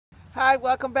Hi,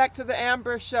 welcome back to the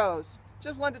Amber Shows.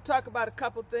 Just wanted to talk about a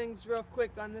couple things real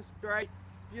quick on this bright,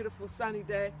 beautiful, sunny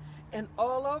day. And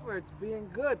all over, it's being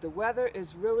good. The weather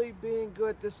is really being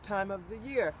good this time of the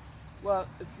year. Well,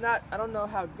 it's not, I don't know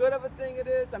how good of a thing it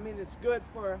is. I mean, it's good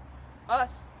for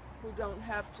us who don't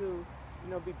have to,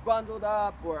 be bundled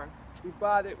up or be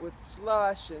bothered with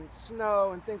slush and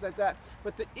snow and things like that.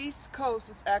 But the East Coast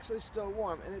is actually still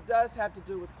warm, and it does have to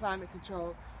do with climate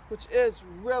control, which is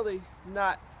really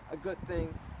not a good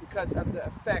thing because of the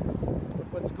effects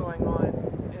of what's going on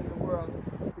in the world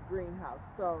with the greenhouse.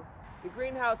 So the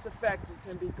greenhouse effect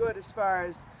can be good as far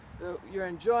as you're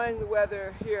enjoying the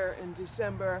weather here in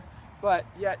December, but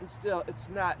yet and still it's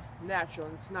not natural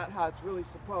and it's not how it's really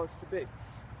supposed to be.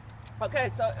 Okay,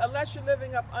 so unless you're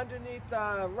living up underneath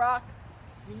a rock,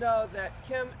 you know that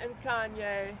Kim and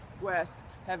Kanye West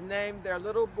have named their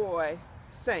little boy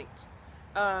Saint.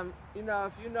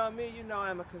 If you know me, you know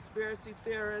I'm a conspiracy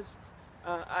theorist.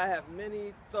 I have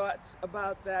many thoughts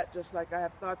about that, just like I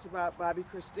have thoughts about Bobby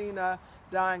Christina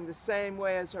dying the same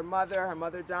way as her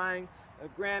mother dying a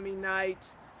Grammy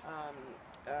night,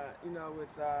 with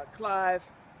Clive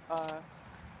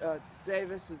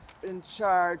Davis is in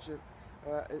charge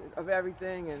of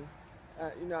everything, and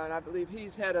and I believe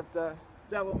he's head of the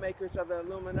devil makers of the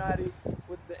Illuminati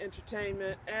with the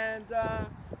entertainment, and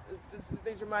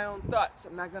these are my own thoughts.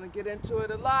 I'm not going to get into it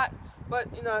a lot, but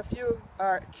if you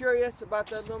are curious about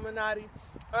the Illuminati,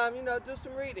 do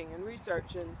some reading and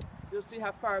research, and you'll see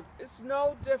how far it's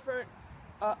no different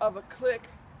of a clique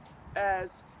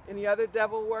as any other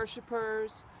devil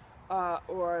worshippers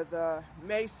or the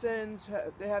Masons.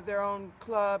 They have their own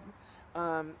club.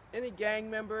 Any gang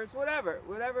members,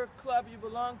 whatever club you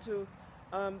belong to,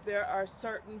 there are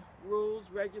certain rules,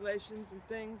 regulations, and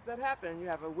things that happen. You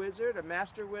have a wizard, a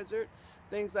master wizard,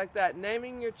 things like that.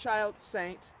 Naming your child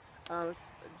Saint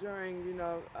during,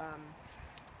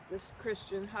 this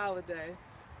Christian holiday,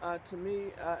 to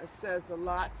me, it says a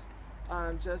lot.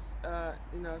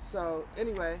 So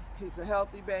anyway, he's a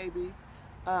healthy baby,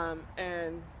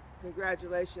 and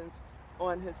congratulations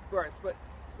on his birth. But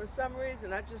for some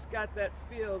reason, I just got that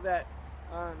feel that,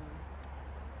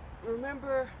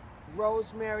 remember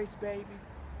Rosemary's Baby?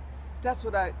 That's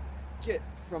what I get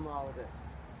from all of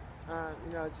this.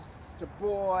 Just a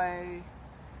boy.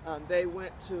 They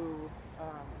were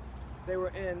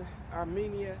in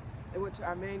Armenia. They went to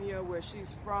Armenia, where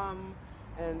she's from,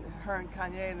 and her and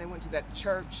Kanye, and they went to that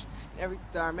church.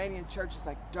 The Armenian church is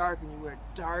like dark, and you wear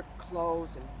dark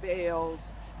clothes and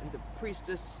veils, and the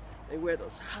priestess, they wear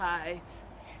those high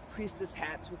priestess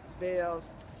hats with the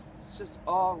veils. It's just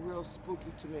all real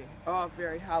spooky to me, all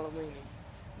very Halloween-y.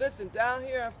 Listen, down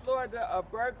here in Florida, a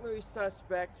burglary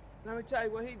suspect, let me tell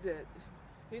you what he did.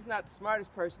 He's not the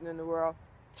smartest person in the world.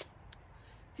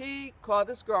 He called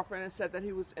his girlfriend and said that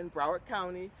he was in Broward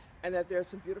County and that there's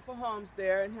some beautiful homes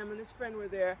there, and him and his friend were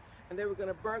there, and they were going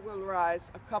to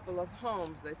burglarize a couple of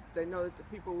homes. They know that the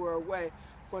people were away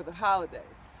for the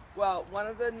holidays. Well, one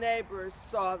of the neighbors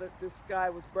saw that this guy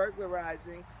was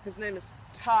burglarizing. His name is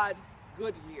Todd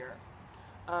Goodyear.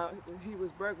 He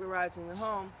was burglarizing the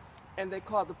home, and they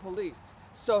called the police.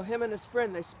 So him and his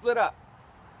friend, they split up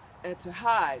and to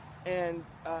hide. And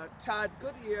Todd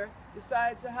Goodyear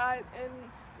decided to hide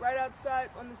right outside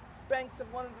on the banks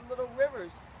of one of the little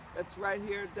rivers that's right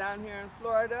here, down here in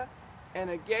Florida. And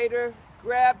a gator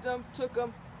grabbed him, took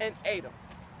him, and ate him.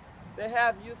 They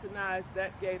have euthanized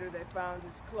that gator. They found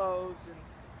his clothes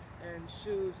and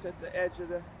shoes at the edge of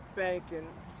the bank, and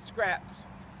scraps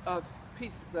of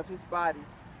pieces of his body.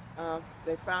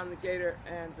 They found the gator,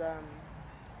 and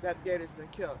that gator's been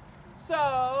killed.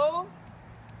 So,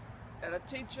 that'll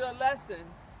teach you a lesson.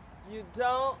 You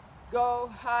don't go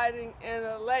hiding in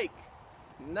a lake.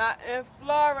 Not in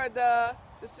Florida.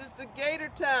 This is the Gator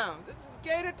Town. This is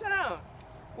Gator Town.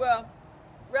 Well,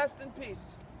 rest in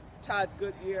peace, Todd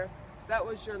Goodyear. That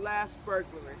was your last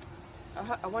burglary.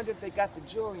 I wonder if they got the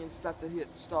jewelry and stuff that he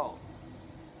had stole.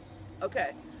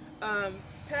 Okay.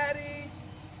 Patti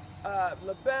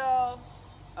LaBelle,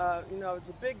 it's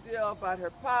a big deal about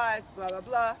her pies, blah, blah,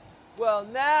 blah. Well,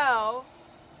 now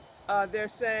they're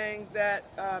saying that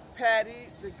Patti,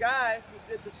 the guy who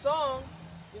did the song,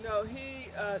 he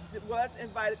was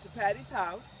invited to Patti's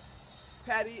house.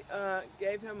 Patti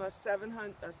gave him a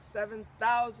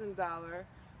 $7,000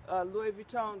 Louis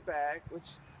Vuitton bag,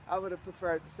 which I would have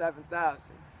preferred the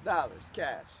 $7,000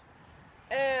 cash.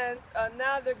 And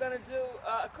now they're going to do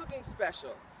a cooking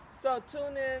special. So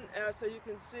tune in so you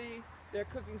can see their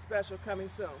cooking special coming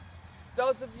soon.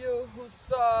 Those of you who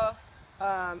saw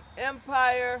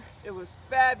Empire, it was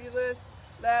fabulous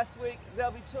last week.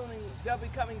 They'll be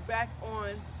coming back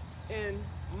on in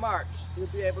March, you'll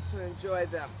be able to enjoy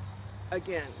them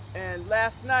again. And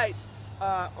last night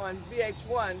on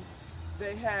VH1,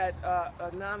 they had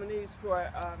nominees for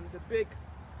the big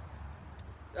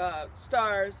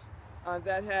stars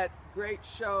that had great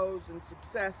shows and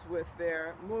success with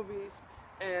their movies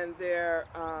and their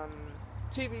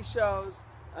TV shows,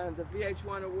 the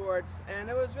VH1 Awards, and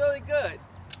it was really good.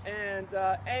 And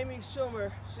Amy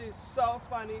Schumer, she's so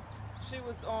funny. She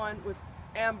was on with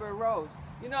Amber Rose.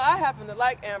 You know, I happen to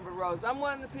like Amber Rose. I'm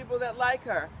one of the people that like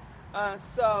her.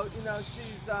 So, you know,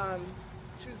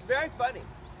 she's very funny.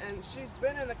 And she's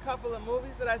been in a couple of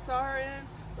movies that I saw her in,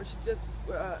 where she just,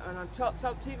 on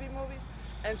TV movies,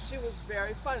 and she was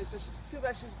very funny. So she seems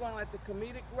like she's going like the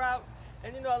comedic route.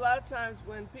 And you know, a lot of times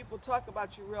when people talk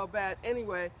about you real bad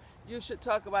anyway, you should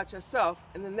talk about yourself,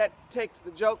 and then that takes the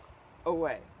joke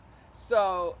away.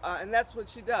 So, and that's what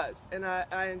she does. And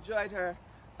I enjoyed her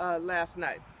last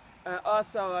night.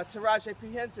 Also, Taraji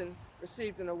P. Henson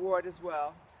received an award as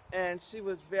well. And she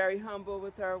was very humble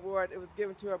with her award. It was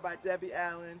given to her by Debbie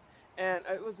Allen. And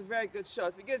it was a very good show.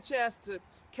 If you get a chance to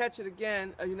catch it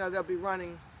again, you know, they'll be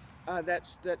running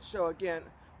that show again.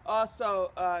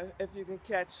 Also, if you can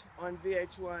catch on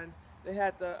VH1, they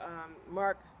had the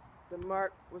Mark,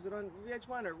 was it on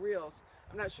VH1 or Reels?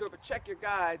 I'm not sure, but check your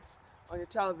guides on your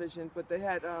television. But they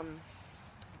had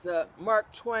the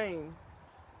Mark Twain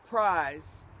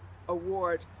Prize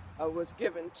Award was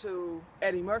given to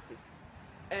Eddie Murphy.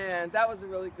 And that was a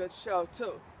really good show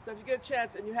too. So if you get a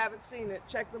chance and you haven't seen it,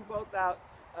 check them both out.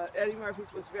 Eddie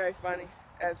Murphy's was very funny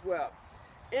as well.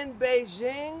 In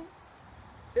Beijing,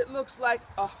 it looks like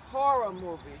a horror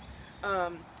movie.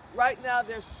 Right now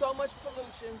there's so much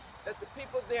pollution that the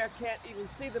people there can't even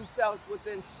see themselves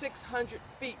within 600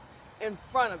 feet in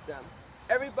front of them.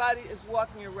 Everybody is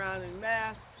walking around in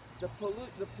masks. The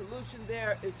pollution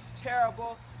there is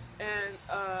terrible. And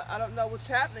I don't know what's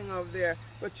happening over there,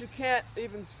 but you can't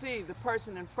even see the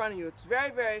person in front of you. It's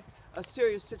very, very a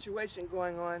serious situation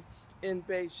going on in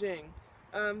Beijing.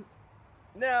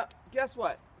 Now, guess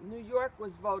what? New York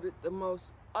was voted the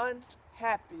most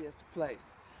unhappiest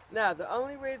place. Now, the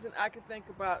only reason I can think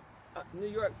about New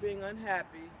York being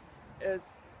unhappy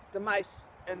is the mice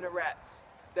and the rats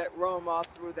that roam all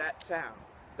through that town.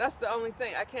 That's the only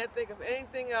thing. I can't think of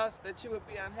anything else that you would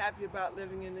be unhappy about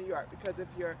living in New York, because if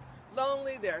you're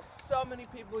lonely, there are so many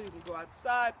people. You can go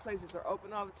outside, places are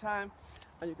open all the time,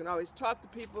 and you can always talk to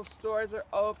people, stores are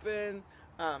open,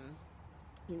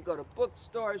 you can go to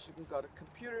bookstores, you can go to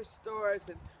computer stores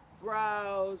and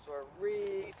browse or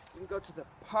read, you can go to the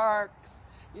parks,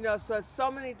 you know, so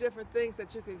many different things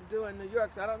that you can do in New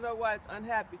York. So I don't know why it's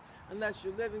unhappy unless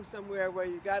you're living somewhere where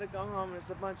you got to go home and there's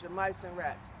a bunch of mice and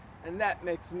rats. And that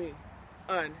makes me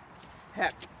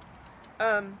unhappy.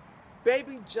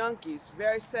 Baby junkies,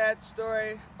 very sad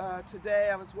story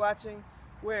today I was watching,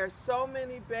 where so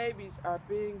many babies are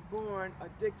being born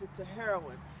addicted to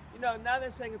heroin. You know, now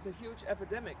they're saying it's a huge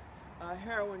epidemic.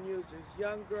 Heroin users,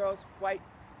 young girls, white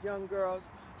young girls,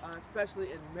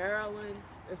 especially in Maryland.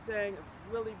 They're saying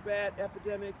a really bad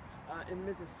epidemic. In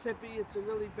Mississippi, it's a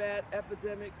really bad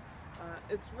epidemic.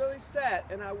 It's really sad.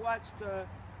 And I watched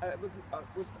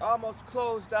with almost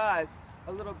closed eyes,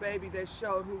 a little baby they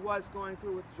showed who was going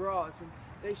through withdrawals, and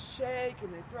they shake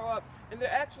and they throw up, and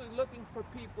they're actually looking for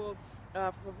people,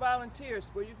 for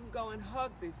volunteers, where you can go and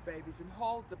hug these babies and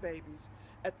hold the babies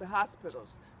at the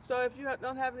hospitals. So if you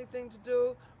don't have anything to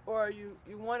do, or you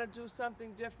want to do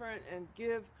something different and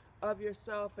give of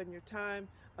yourself and your time,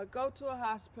 go to a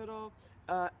hospital,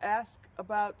 ask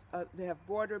about, they have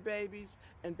border babies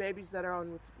and babies that are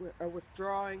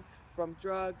withdrawing from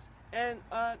drugs, and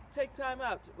take time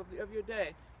out of your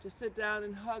day to sit down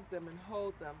and hug them and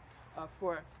hold them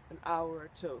for an hour or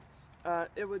two.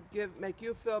 It would make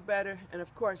you feel better, and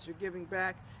of course you're giving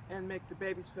back and make the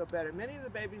babies feel better. Many of the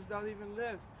babies don't even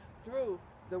live through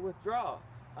the withdrawal.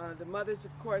 The mothers,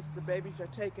 of course, the babies are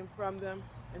taken from them,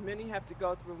 and many have to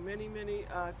go through many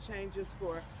changes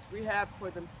for rehab for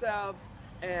themselves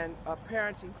and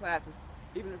parenting classes,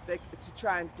 even if to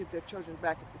try and get their children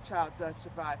back if the child does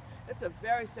survive. It's a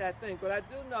very sad thing, but I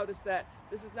do notice that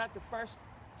this is not the first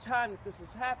time that this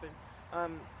has happened.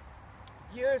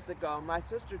 Years ago, my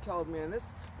sister told me, and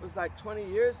this was like 20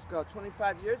 years ago,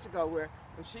 25 years ago, when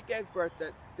she gave birth,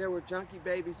 that there were junkie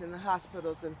babies in the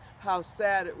hospitals and how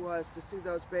sad it was to see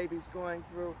those babies going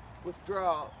through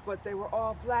withdrawal. But they were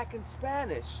all black and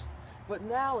Spanish. But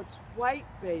now it's white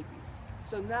babies.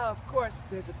 So now, of course,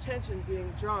 there's attention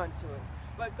being drawn to it.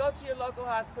 But go to your local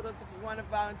hospitals if you want to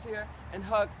volunteer and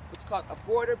hug what's called a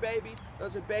border baby.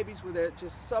 Those are babies where there are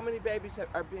just so many babies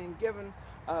are being given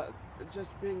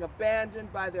just being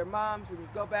abandoned by their moms. When you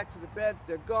go back to the beds,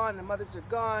 they're gone, the mothers are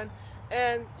gone,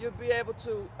 and you'll be able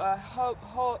to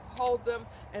hold them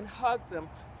and hug them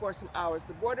for some hours.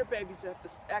 The border babies have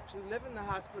to actually live in the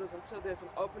hospitals until there's an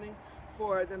opening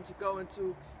for them to go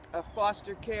into a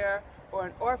foster care or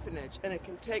an orphanage, and it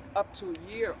can take up to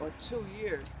a year or 2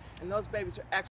 years, and those babies are actually